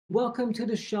Welcome to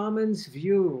the Shaman's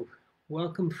View.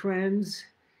 Welcome, friends.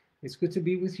 It's good to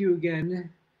be with you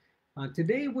again.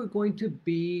 Today, we're going to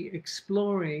be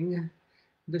exploring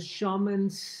the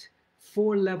shaman's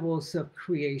four levels of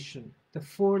creation, the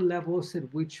four levels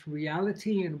at which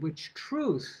reality and which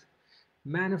truth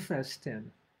manifest in.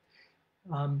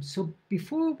 So,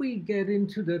 before we get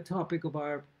into the topic of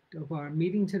our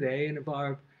meeting today and of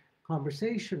our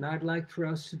conversation, I'd like for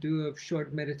us to do a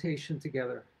short meditation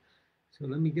together. So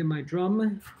let me get my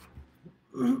drum.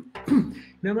 Now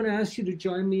I'm going to ask you to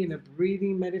join me in a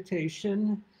breathing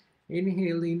meditation,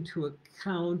 inhaling to a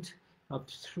count of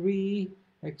 3,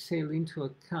 exhaling to a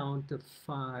count of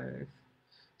 5,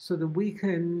 so that we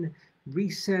can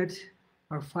reset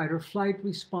our fight or flight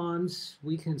response.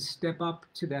 We can step up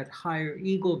to that higher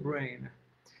eagle brain,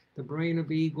 the brain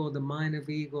of eagle, the mind of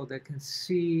eagle that can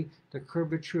see the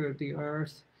curvature of the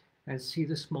earth and see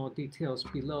the small details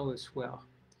below as well.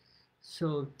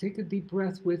 So take a deep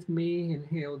breath with me,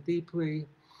 inhale deeply,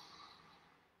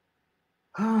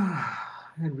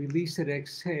 and release it,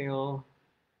 exhale.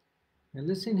 And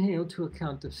let's inhale to a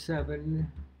count of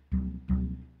 7,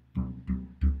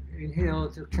 inhale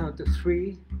to a count of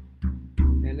 3,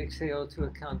 and exhale to a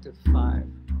count of 5.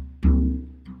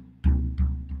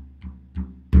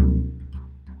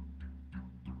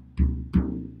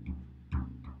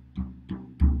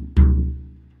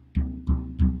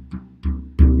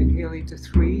 Inhaling to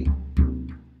 3,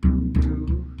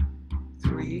 2,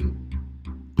 3,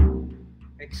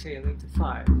 exhaling to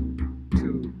 5,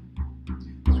 2,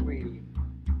 3,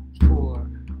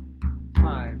 4,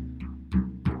 5.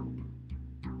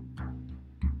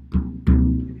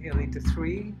 Inhaling to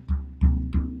 3,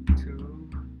 2,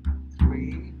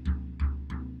 3,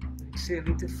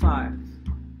 exhaling to 5,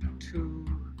 2,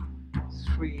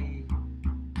 3,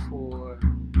 4,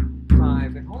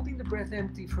 5, and holding the breath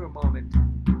empty for a moment.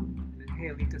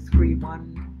 Inhaling to 3,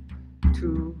 1,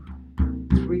 2,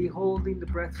 3, holding the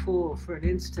breath full for an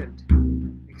instant.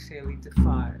 Exhaling to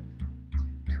 5,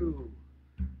 2,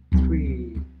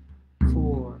 3,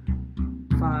 4,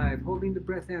 5, holding the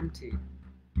breath empty.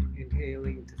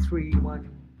 Inhaling to 3, 1,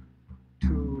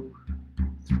 2,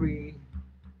 3,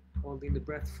 holding the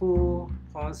breath full,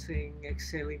 pausing,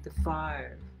 exhaling to 5,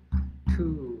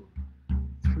 2,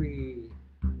 3,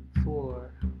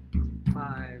 4,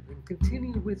 5, and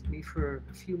continue with me for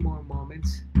a few more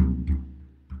moments.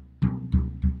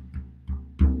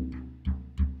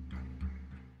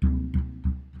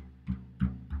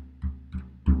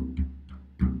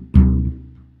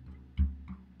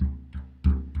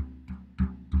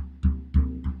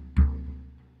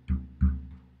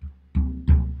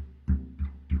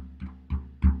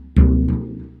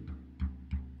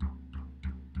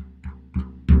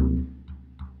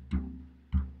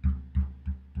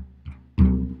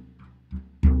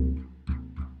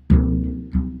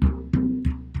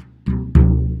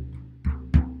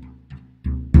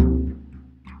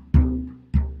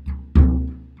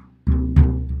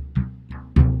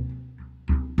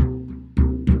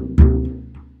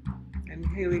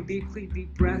 Inhaling deeply,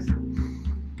 deep breath,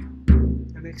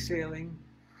 and exhaling,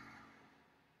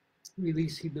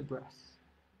 releasing the breath.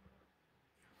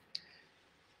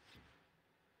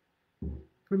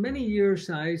 For many years,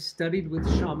 I studied with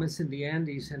shamans in the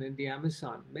Andes and in the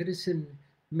Amazon, medicine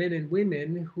men and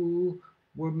women who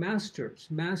were masters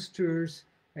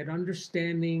at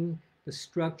understanding the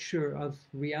structure of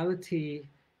reality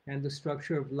and the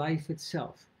structure of life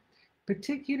itself,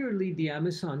 particularly the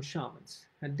Amazon shamans.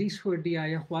 And these were the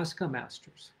ayahuasca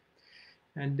masters.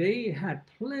 And they had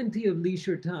plenty of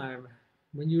leisure time.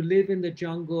 When you live in the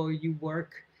jungle, you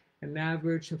work an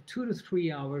average of 2 to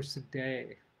 3 hours a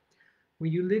day.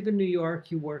 When you live in New York,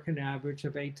 you work an average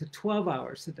of 8 to 12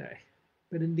 hours a day.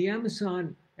 But in the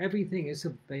Amazon, everything is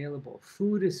available.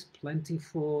 Food is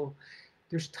plentiful.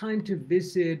 There's time to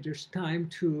visit.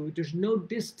 There's no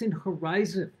distant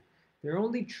horizon. There are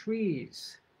only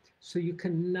trees. So you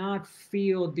cannot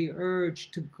feel the urge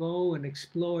to go and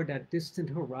explore that distant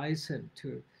horizon,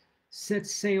 to set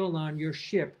sail on your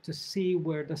ship to see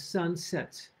where the sun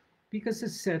sets, because it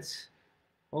sets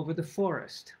over the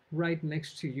forest right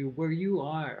next to you, where you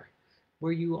are.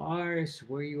 Where you are is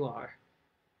where you are.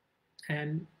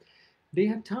 And they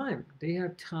have time. They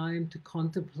have time to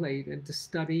contemplate and to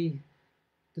study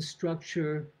the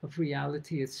structure of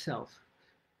reality itself.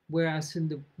 Whereas in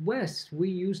the West, we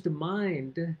use the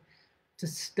mind to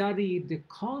study the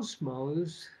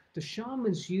cosmos. The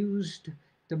shamans used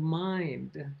the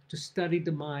mind to study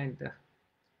the mind.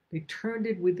 They turned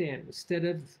it within instead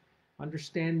of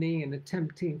understanding and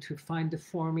attempting to find the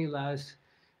formulas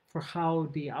for how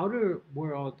the outer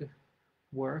world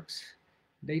works.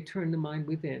 They turn the mind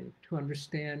within to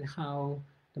understand how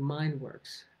the mind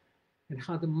works and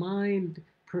how the mind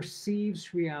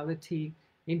perceives reality,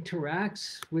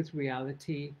 interacts with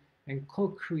reality, and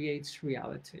co-creates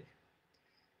reality.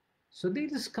 So they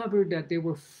discovered that there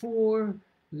were 4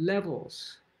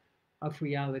 levels of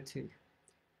reality.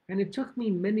 And it took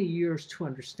me many years to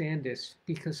understand this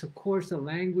because, of course, the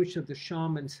language of the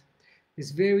shamans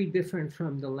is very different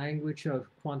from the language of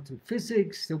quantum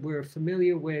physics that we're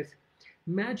familiar with.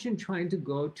 Imagine trying to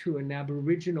go to an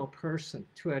Aboriginal person,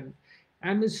 to an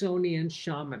Amazonian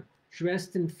shaman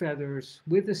dressed in feathers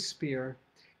with a spear,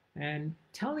 and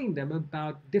telling them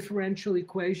about differential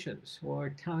equations or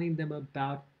telling them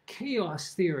about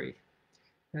chaos theory,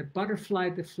 that butterfly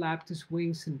that flapped its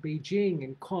wings in Beijing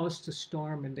and caused a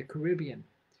storm in the Caribbean.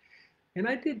 And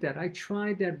I did that. I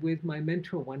tried that with my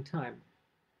mentor one time.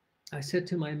 I said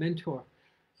to my mentor,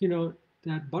 you know,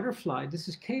 that butterfly, this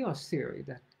is chaos theory,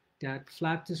 that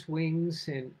flapped its wings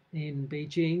in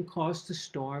Beijing caused a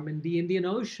storm in the Indian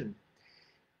Ocean.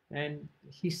 And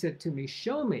he said to me,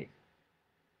 show me.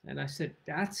 And I said,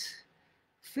 that's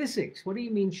physics. What do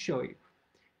you mean show you?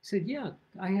 He said, yeah,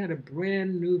 I had a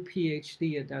brand new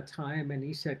PhD at that time. And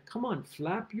he said, come on,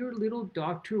 flap your little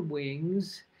doctor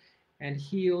wings and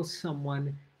heal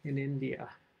someone in India.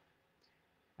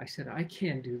 I said, I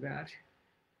can't do that.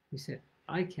 He said,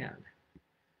 I can.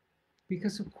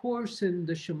 Because of course, in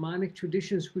the shamanic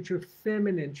traditions, which are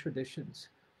feminine traditions,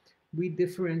 we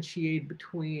differentiate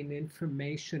between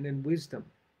information and wisdom.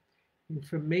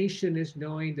 Information is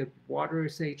knowing that water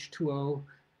is H2O.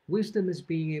 Wisdom is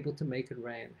being able to make it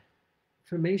rain.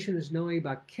 Information is knowing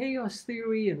about chaos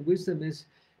theory, and wisdom is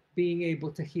being able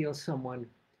to heal someone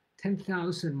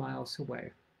 10,000 miles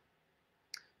away.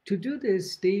 To do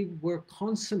this, they were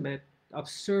consummate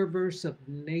observers of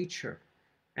nature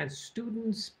and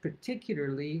students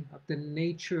particularly of the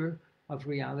nature of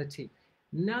reality.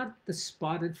 Not the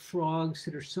spotted frogs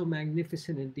that are so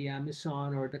magnificent in the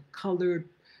Amazon, or the colored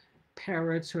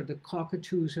parrots, or the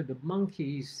cockatoos, or the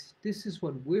monkeys. This is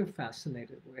what we're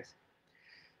fascinated with.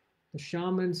 The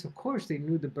shamans, of course, they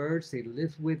knew the birds, they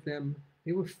lived with them.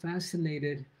 They were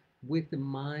fascinated with the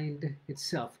mind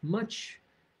itself, much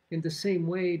in the same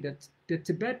way that the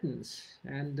Tibetans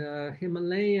and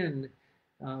Himalayan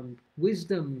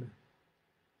wisdom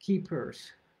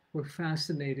keepers were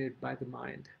fascinated by the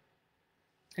mind.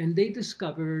 And they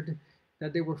discovered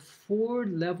that there were 4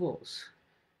 levels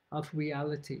of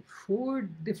reality, 4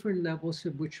 different levels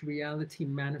of which reality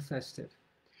manifested.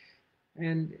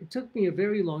 And it took me a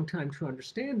very long time to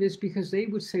understand this, because they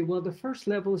would say, well, the first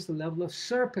level is the level of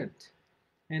serpent.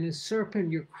 And as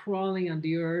serpent, you're crawling on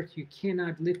the earth. You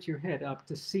cannot lift your head up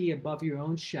to see above your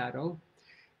own shadow.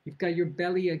 You've got your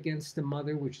belly against the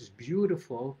mother, which is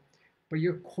beautiful, but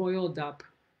you're coiled up,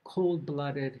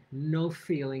 cold-blooded, no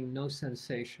feeling, no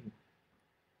sensation.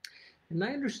 And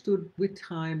I understood with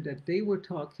time that they were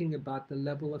talking about the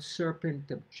level of serpent,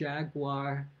 of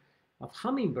jaguar, of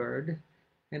hummingbird,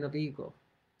 and of eagle.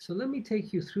 So let me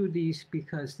take you through these,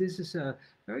 because this is a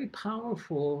very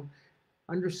powerful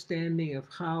understanding of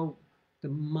how the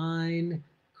mind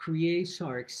creates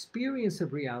our experience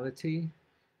of reality.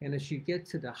 And as you get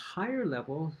to the higher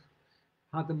level,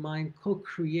 how the mind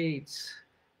co-creates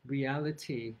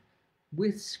reality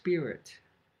with spirit.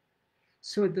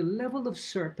 So at the level of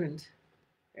serpent,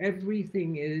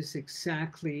 everything is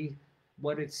exactly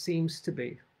what it seems to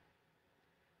be.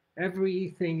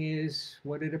 Everything is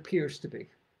what it appears to be.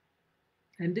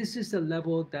 And this is the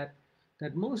level that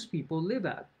most people live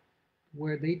at,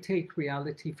 where they take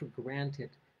reality for granted.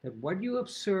 That what you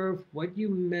observe, what you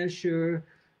measure,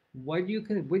 what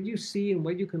you see and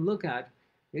what you can look at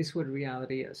is what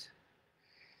reality is.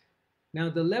 Now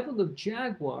the level of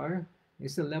jaguar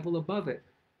is the level above it.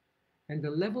 And the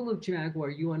level of jaguar,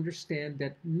 you understand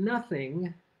that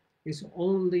nothing is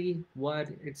only what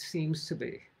it seems to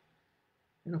be.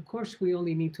 And of course, we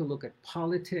only need to look at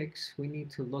politics. We need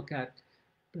to look at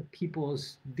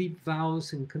people's deep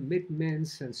vows and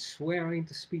commitments and swearing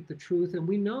to speak the truth. And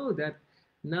we know that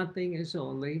nothing is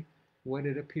only what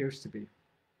it appears to be.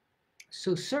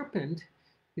 So serpent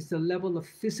is the level of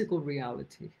physical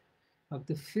reality, of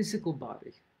the physical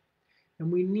body.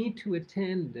 And we need to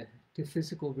attend to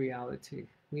physical reality.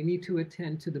 We need to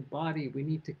attend to the body. We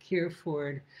need to care for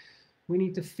it. We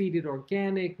need to feed it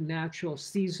organic, natural,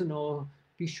 seasonal.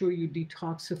 Be sure you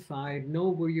detoxify. Know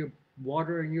where your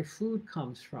water and your food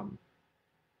comes from.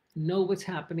 Know what's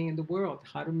happening in the world,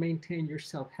 how to maintain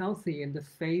yourself healthy in the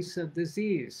face of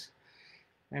disease,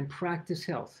 and practice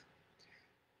health.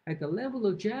 At the level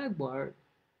of jaguar,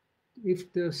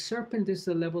 if the serpent is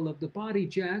the level of the body,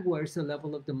 jaguar is the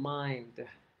level of the mind.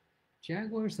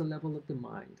 Jaguar is the level of the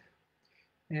mind.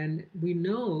 And we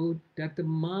know that the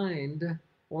mind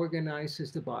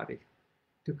organizes the body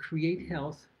to create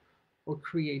health or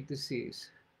create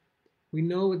disease. We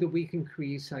know that we can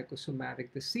create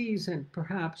psychosomatic disease, and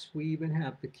perhaps we even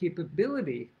have the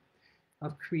capability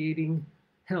of creating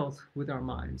health with our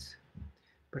minds.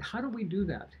 But how do we do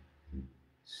that?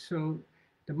 So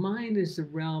the mind is the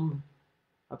realm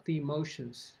of the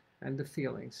emotions and the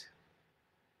feelings.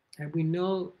 And we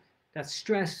know that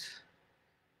stress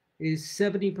is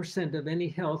 70% of any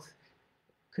health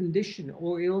condition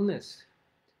or illness,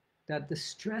 that the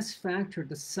stress factor,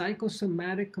 the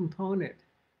psychosomatic component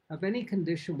of any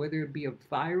condition, whether it be a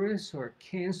virus or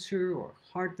cancer or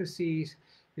heart disease,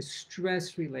 is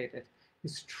stress related.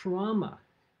 It's trauma,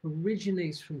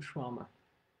 originates from trauma.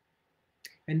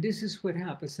 And this is what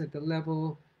happens at the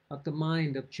level of the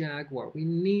mind of Jaguar. We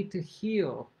need to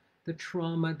heal the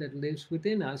trauma that lives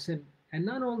within us, and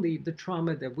not only the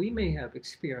trauma that we may have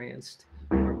experienced,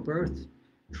 our birth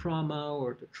trauma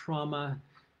or the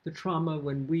trauma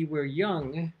when we were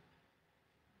young,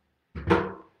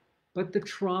 but the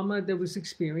trauma that was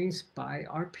experienced by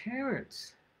our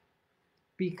parents.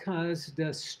 Because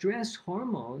the stress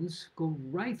hormones go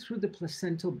right through the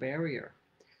placental barrier.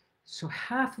 So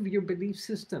half of your belief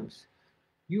systems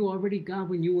you already got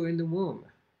when you were in the womb.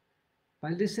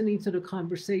 By listening to the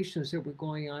conversations that were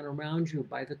going on around you,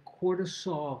 by the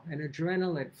cortisol and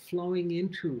adrenaline flowing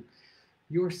into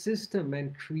your system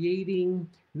and creating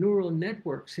neural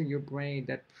networks in your brain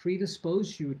that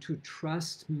predispose you to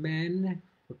trust men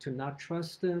or to not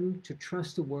trust them, to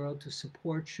trust the world, to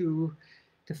support you,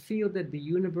 to feel that the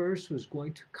universe was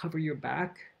going to cover your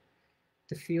back,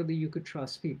 to feel that you could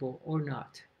trust people or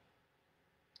not.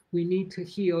 We need to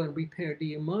heal and repair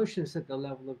the emotions at the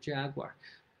level of Jaguar.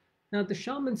 Now, the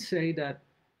shamans say that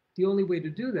the only way to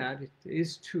do that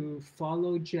is to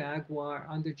follow Jaguar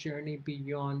on the journey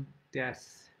beyond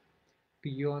death,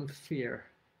 beyond fear,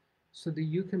 so that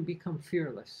you can become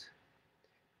fearless,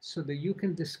 so that you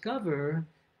can discover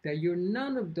that you're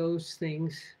none of those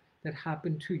things that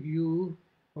happened to you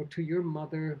or to your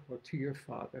mother or to your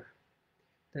father,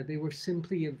 that they were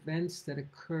simply events that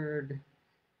occurred,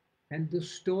 and the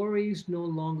stories no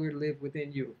longer live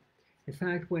within you. In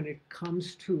fact, when it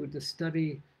comes to the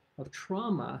study of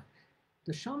trauma,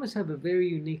 the shamans have a very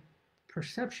unique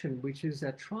perception, which is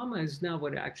that trauma is not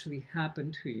what actually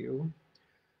happened to you.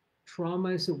 Trauma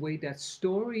is the way that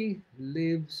story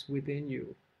lives within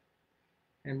you.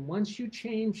 And once you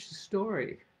change the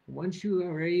story, once you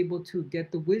are able to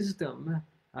get the wisdom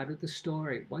out of the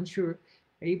story, once you're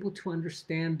able to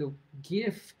understand the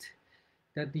gift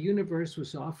that the universe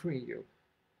was offering you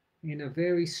in a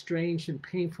very strange and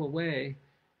painful way,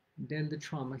 then the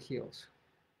trauma heals.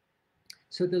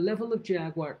 So the level of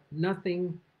Jaguar,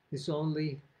 nothing is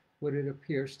only what it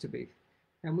appears to be.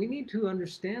 And we need to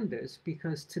understand this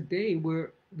because today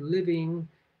we're living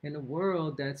in a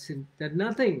world that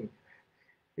nothing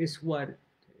is what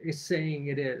is saying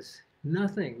it is.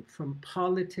 Nothing, from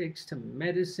politics to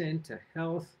medicine to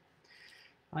health.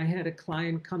 I had a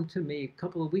client come to me a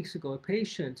couple of weeks ago, a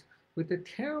patient with a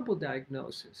terrible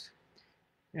diagnosis.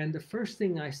 And the first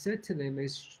thing I said to them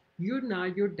is, you're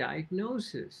not your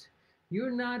diagnosis.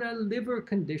 You're not a liver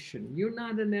condition. You're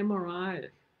not an MRI.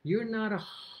 You're not a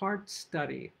heart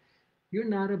study. You're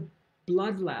not a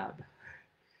blood lab.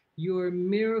 You're a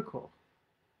miracle.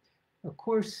 Of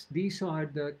course, these are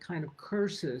the kind of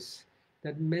curses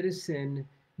that medicine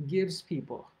gives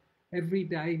people. Every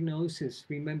diagnosis,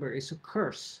 remember, is a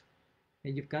curse,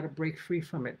 and you've got to break free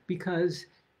from it because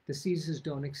diseases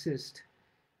don't exist.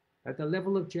 At the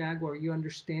level of Jaguar, you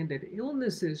understand that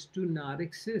illnesses do not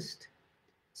exist.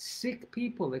 Sick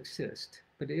people exist,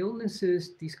 but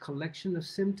illnesses, these collection of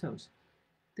symptoms,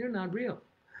 they're not real.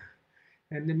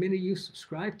 And the minute you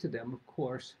subscribe to them, of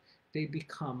course, they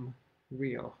become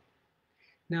real.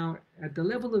 Now, at the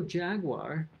level of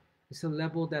Jaguar, it's a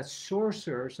level that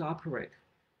sorcerers operate.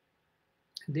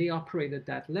 They operate at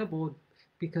that level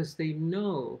because they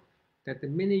know that the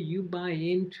minute you buy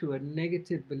into a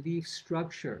negative belief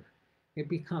structure, it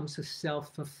becomes a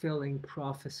self-fulfilling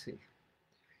prophecy.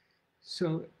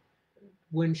 So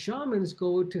when shamans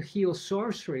go to heal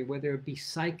sorcery, whether it be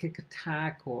psychic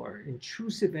attack or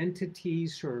intrusive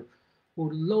entities or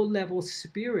low-level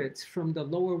spirits from the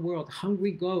lower world,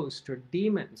 hungry ghosts or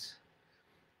demons,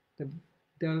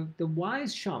 the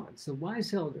wise shamans, the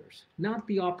wise elders, not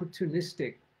the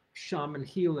opportunistic shaman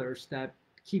healers that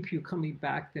keep you coming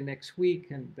back the next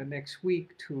week and the next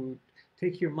week to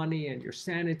take your money and your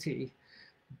sanity,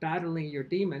 battling your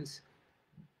demons,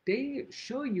 they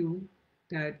show you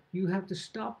that you have to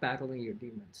stop battling your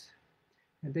demons.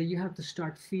 And then you have to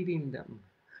start feeding them.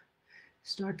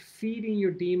 Start feeding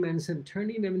your demons and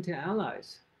turning them into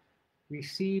allies,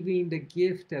 receiving the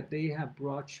gift that they have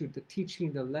brought you, the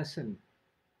teaching, the lesson.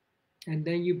 And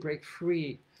then you break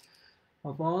free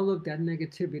of all of that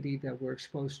negativity that we're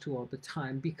exposed to all the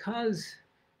time, because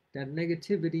that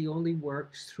negativity only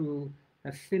works through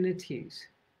affinities.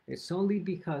 It's only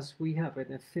because we have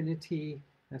an affinity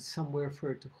and somewhere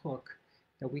for it to hook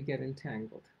that we get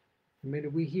entangled. The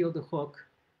minute we heal the hook,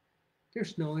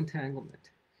 there's no entanglement.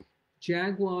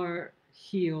 Jaguar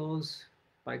heals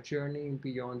by journeying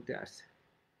beyond death.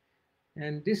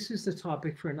 And this is the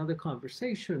topic for another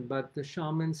conversation, but the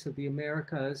shamans of the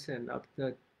Americas and of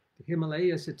the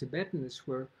Himalayas, the Tibetans,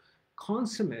 were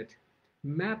consummate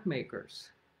map makers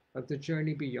of the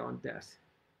journey beyond death.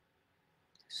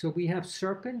 So we have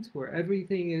serpent, where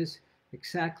everything is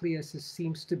exactly as it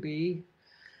seems to be.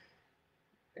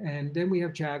 And then we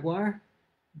have jaguar,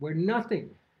 where nothing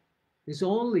is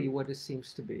only what it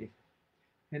seems to be.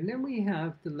 And then we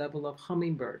have the level of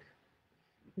hummingbird.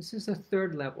 This is a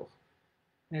third level.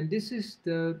 And this is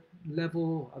the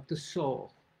level of the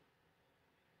soul.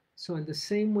 So in the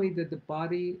same way that the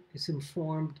body is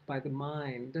informed by the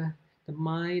mind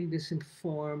is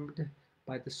informed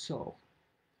by the soul.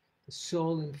 The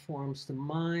soul informs the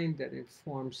mind, that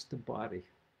informs the body.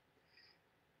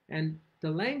 And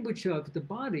the language of the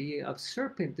body of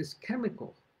serpent is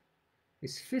chemical,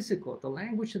 is physical. The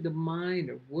language of the mind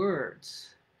are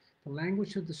words. The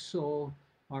language of the soul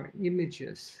are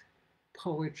images,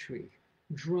 poetry,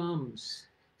 drums,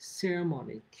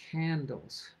 ceremony,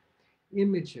 candles.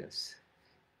 Images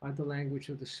are the language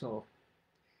of the soul.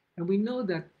 And we know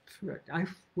that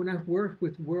when I've worked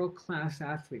with world-class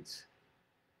athletes,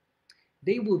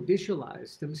 they will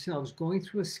visualize themselves going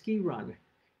through a ski run,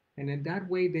 and in that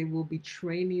way they will be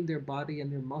training their body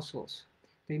and their muscles.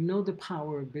 They know the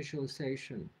power of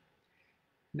visualization.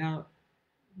 Now,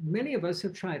 many of us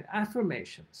have tried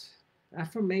affirmations.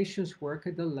 Affirmations work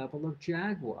at the level of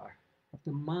jaguar, of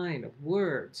the mind, of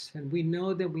words, and we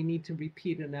know that we need to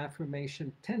repeat an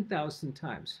affirmation 10,000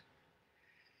 times.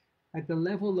 At the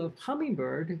level of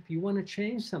hummingbird, if you want to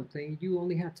change something, you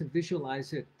only have to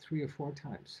visualize it 3 or 4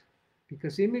 times,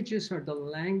 because images are the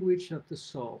language of the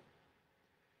soul.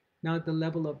 Now, at the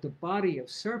level of the body of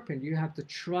serpent, you have to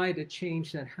try to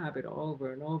change that habit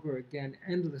over and over again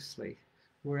endlessly,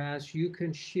 whereas you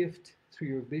can shift through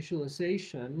your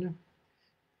visualization,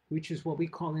 which is what we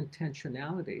call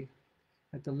intentionality,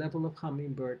 at the level of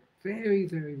hummingbird very,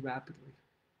 very rapidly.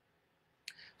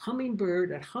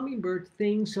 At hummingbird,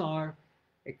 things are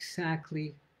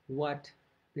exactly what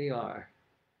they are.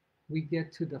 We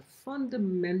get to the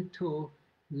fundamental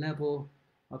level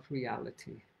of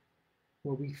reality,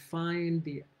 where we find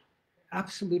the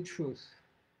absolute truth,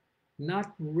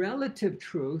 not relative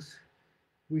truth,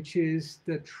 which is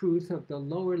the truth of the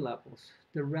lower levels,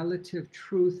 the relative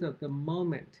truth of the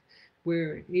moment,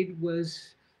 where it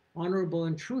was honorable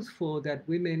and truthful that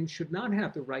women should not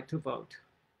have the right to vote.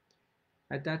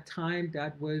 At that time,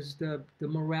 that was the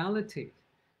morality.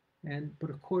 But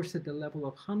of course, at the level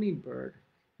of hummingbird,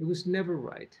 it was never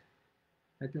right.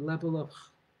 At the level of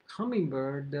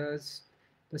hummingbird, the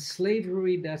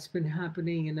slavery that's been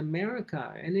happening in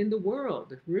America and in the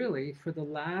world, really, for the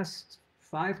last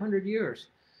 500 years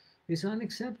is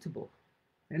unacceptable,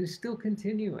 and it's still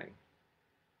continuing.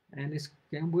 And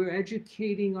we're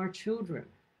educating our children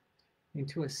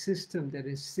into a system that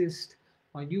insists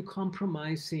on you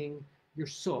compromising your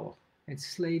soul,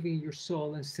 enslaving your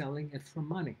soul and selling it for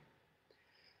money.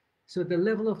 So the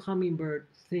level of hummingbird,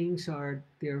 things are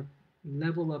their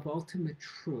level of ultimate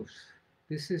truth.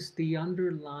 This is the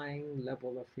underlying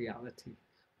level of reality,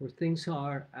 where things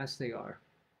are as they are.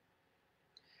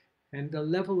 And the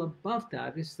level above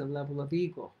that is the level of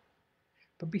ego.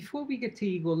 But before we get to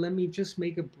ego, let me just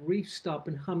make a brief stop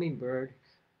in hummingbird.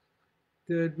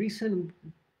 The reason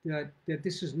that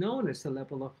this is known as the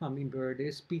level of hummingbird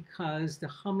is because the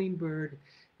hummingbird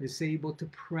is able to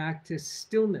practice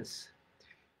stillness,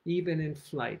 even in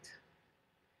flight.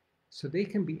 So they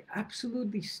can be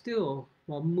absolutely still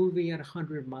while moving at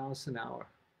 100 miles an hour.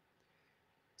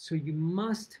 So you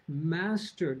must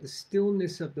master the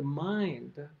stillness of the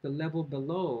mind, the level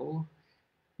below,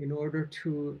 in order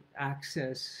to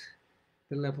access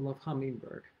the level of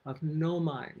hummingbird, of no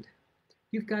mind.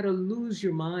 You've got to lose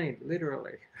your mind,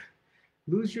 literally.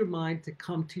 Lose your mind to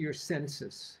come to your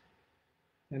senses.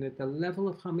 And at the level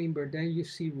of hummingbird, then you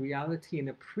see reality in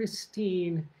a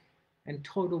pristine and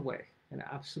total way, an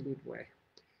absolute way.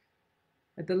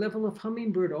 At the level of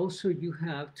hummingbird, also, you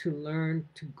have to learn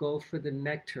to go for the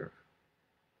nectar.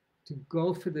 To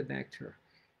go for the nectar.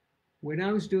 When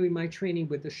I was doing my training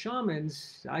with the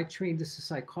shamans, I trained as a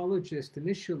psychologist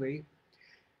initially,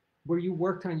 where you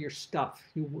worked on your stuff.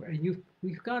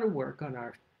 We've got to work on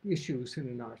our issues and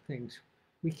in our things.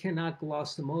 We cannot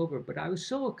gloss them over. But I was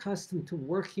so accustomed to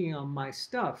working on my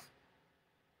stuff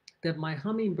that my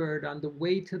hummingbird on the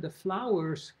way to the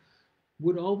flowers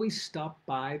would always stop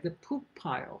by the poop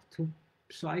pile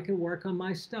so I could work on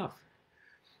my stuff.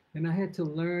 And I had to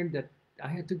learn that I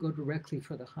had to go directly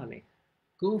for the honey.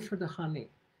 Go for the honey.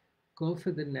 Go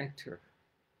for the nectar.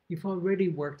 You've already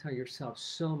worked on yourself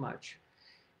so much.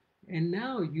 And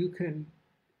now you can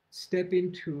step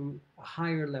into a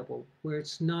higher level where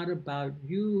it's not about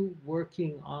you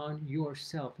working on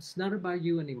yourself. It's not about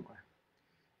you anymore.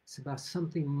 It's about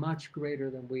something much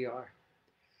greater than we are.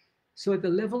 So at the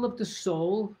level of the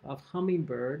soul of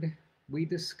hummingbird, we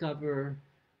discover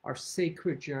our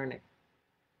sacred journey.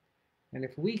 And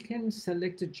if we can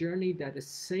select a journey that is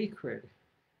sacred,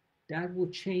 that will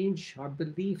change our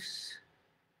beliefs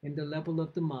in the level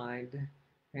of the mind,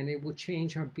 and it will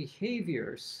change our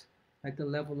behaviors at the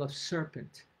level of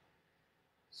serpent.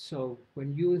 So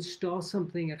when you install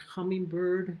something at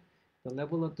hummingbird, the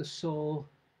level of the soul,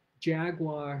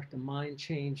 jaguar, the mind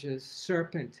changes,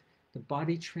 serpent, the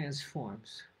body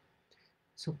transforms.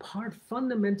 So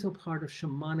fundamental part of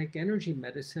shamanic energy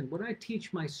medicine, what I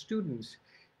teach my students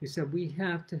is that we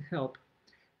have to help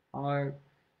our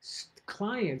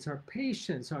clients, our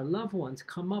patients, our loved ones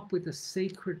come up with a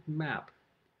sacred map.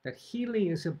 That healing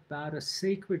is about a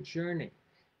sacred journey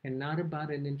and not about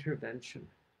an intervention.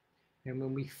 And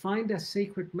when we find a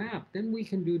sacred map, then we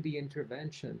can do the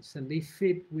interventions, and they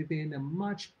fit within a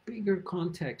much bigger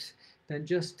context than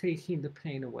just taking the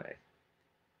pain away.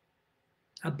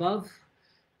 Above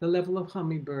the level of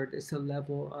hummingbird is the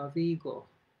level of eagle.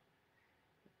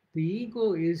 The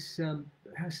eagle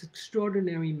has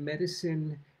extraordinary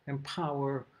medicine and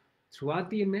power throughout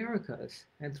the Americas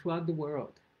and throughout the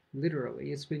world.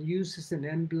 Literally, it's been used as an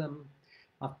emblem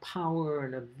of power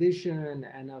and of vision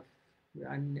and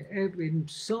in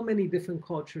so many different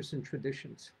cultures and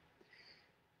traditions.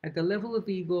 At the level of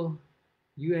eagle,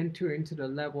 you enter into the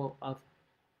level of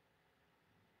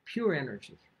pure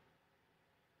energy,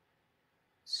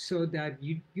 so that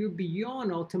you're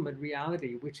beyond ultimate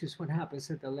reality, which is what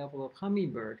happens at the level of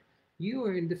hummingbird. You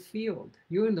are in the field,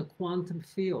 you're in the quantum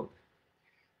field.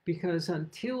 Because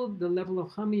until the level of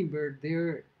hummingbird,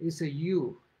 there is a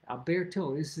you.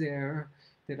 Alberto is there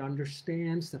that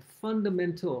understands the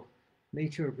fundamental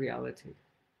nature of reality.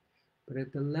 But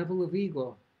at the level of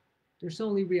eagle, there's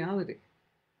only reality.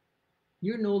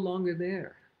 You're no longer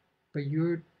there, but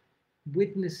you're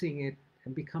witnessing it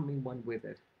and becoming one with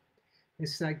it.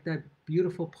 It's like that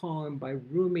beautiful poem by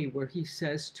Rumi where he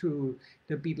says to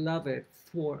the beloved,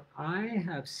 "For I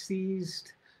have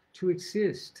ceased to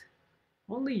exist.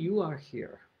 Only you are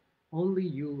here. Only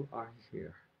you are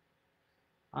here.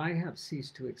 I have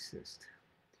ceased to exist."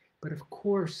 But of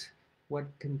course,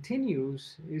 what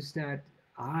continues is that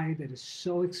I that is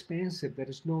so expansive, that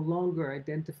is no longer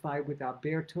identified with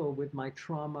Alberto, with my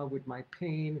trauma, with my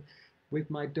pain, with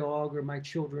my dog or my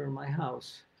children or my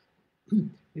house,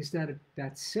 is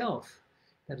that self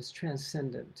that is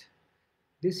transcendent.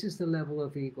 This is the level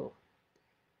of eagle.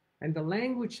 And the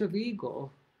language of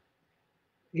eagle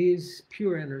is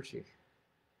pure energy.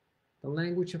 The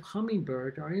language of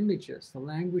hummingbird are images. The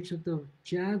language of the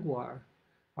jaguar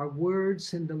are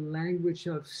words, and the language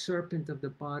of serpent of the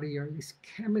body is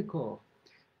chemical.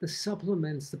 The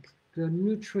supplements, the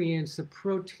nutrients, the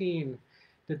protein,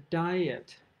 the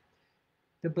diet,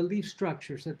 the belief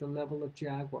structures at the level of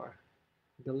jaguar,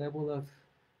 the level of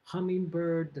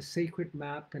hummingbird, the sacred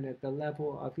map, and at the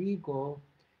level of eagle,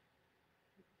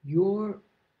 your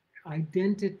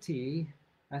identity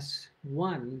as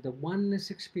one, the oneness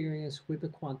experience with the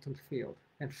quantum field.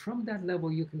 And from that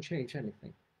level, you can change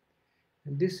anything.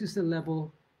 And this is the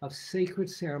level of sacred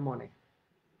ceremony.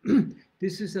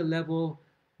 This is a level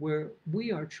where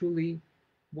we are truly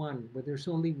one, where there's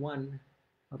only one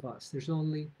of us. There's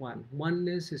only one.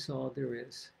 Oneness is all there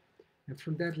is. And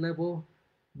from that level,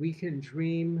 we can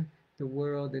dream the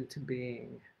world into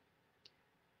being.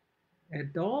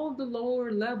 At all the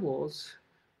lower levels,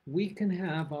 we can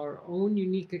have our own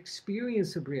unique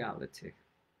experience of reality.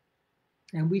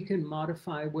 And we can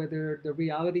modify whether the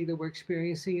reality that we're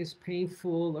experiencing is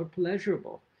painful or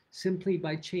pleasurable, simply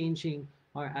by changing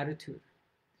our attitude.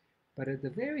 But at the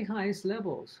very highest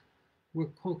levels, we're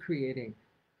co-creating.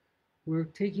 We're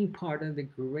taking part in the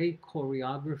great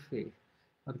choreography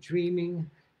of dreaming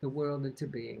the world into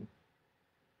being.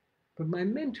 But my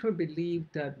mentor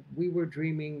believed that we were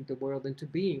dreaming the world into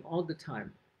being all the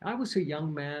time. I was a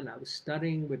young man. I was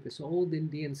studying with this old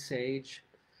Indian sage,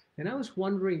 And I was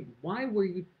wondering, why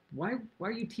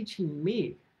are you teaching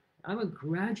me? I'm a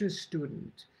graduate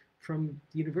student from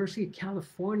the University of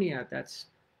California that's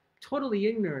totally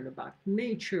ignorant about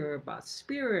nature, about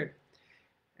spirit.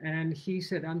 And he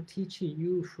said, I'm teaching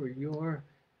you for your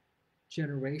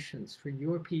generations, for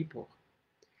your people.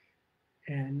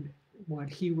 And what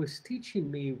he was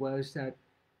teaching me was that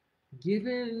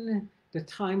given the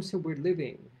times that we're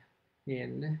living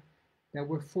in, that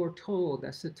we're foretold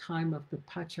as the time of the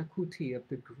Pachacuti, of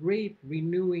the great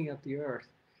renewing of the earth,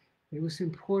 it was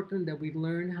important that we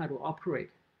learn how to operate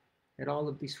at all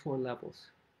of these four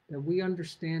levels, that we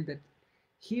understand that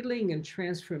healing and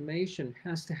transformation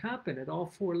has to happen at all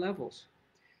four levels,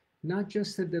 not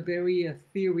just at the very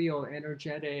ethereal,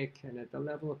 energetic, and at the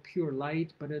level of pure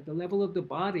light, but at the level of the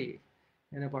body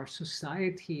and of our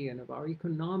society and of our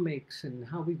economics and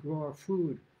how we grow our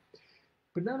food.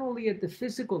 But not only at the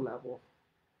physical level,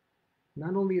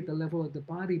 not only at the level of the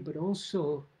body, but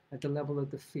also at the level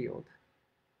of the field.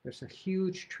 There's a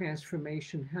huge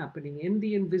transformation happening in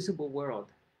the invisible world,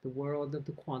 the world of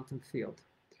the quantum field.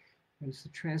 And it's a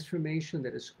transformation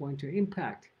that is going to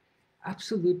impact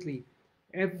absolutely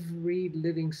every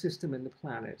living system in the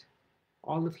planet,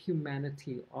 all of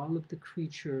humanity, all of the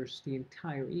creatures, the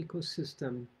entire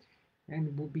ecosystem,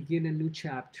 and will begin a new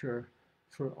chapter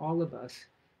for all of us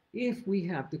if we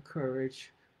have the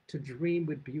courage to dream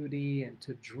with beauty and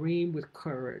to dream with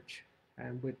courage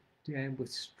and with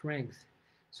strength,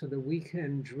 so that we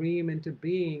can dream into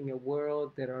being a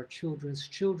world that our children's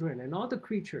children and all the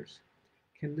creatures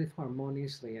can live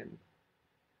harmoniously in.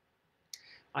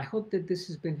 I hope that this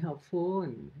has been helpful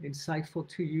and insightful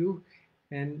to you.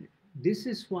 And this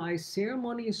is why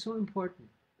ceremony is so important.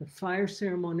 The fire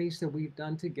ceremonies that we've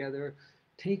done together,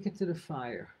 take it to the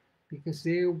fire, because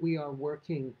there we are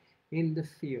working in the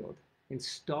field,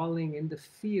 installing in the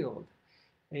field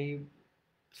a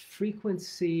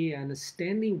frequency and a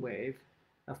standing wave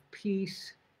of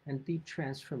peace and deep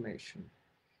transformation.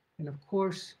 And of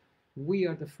course, we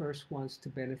are the first ones to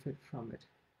benefit from it.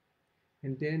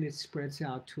 And then it spreads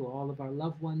out to all of our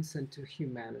loved ones and to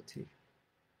humanity.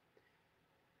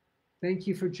 Thank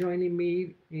you for joining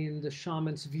me in the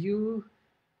Shaman's View.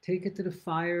 Take it to the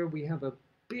fire. We have a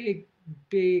big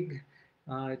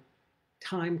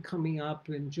time coming up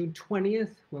in June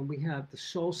 20th when we have the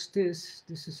solstice.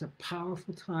 This is a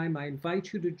powerful time. I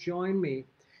invite you to join me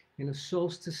in a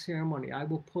solstice ceremony. I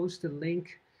will post a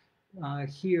link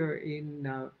here in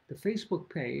the Facebook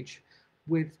page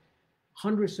with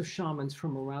hundreds of shamans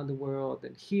from around the world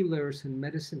and healers and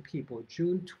medicine people.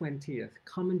 June 20th.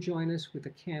 Come and join us with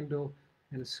a candle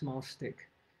and a small stick.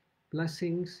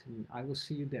 Blessings, and I will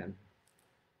see you then.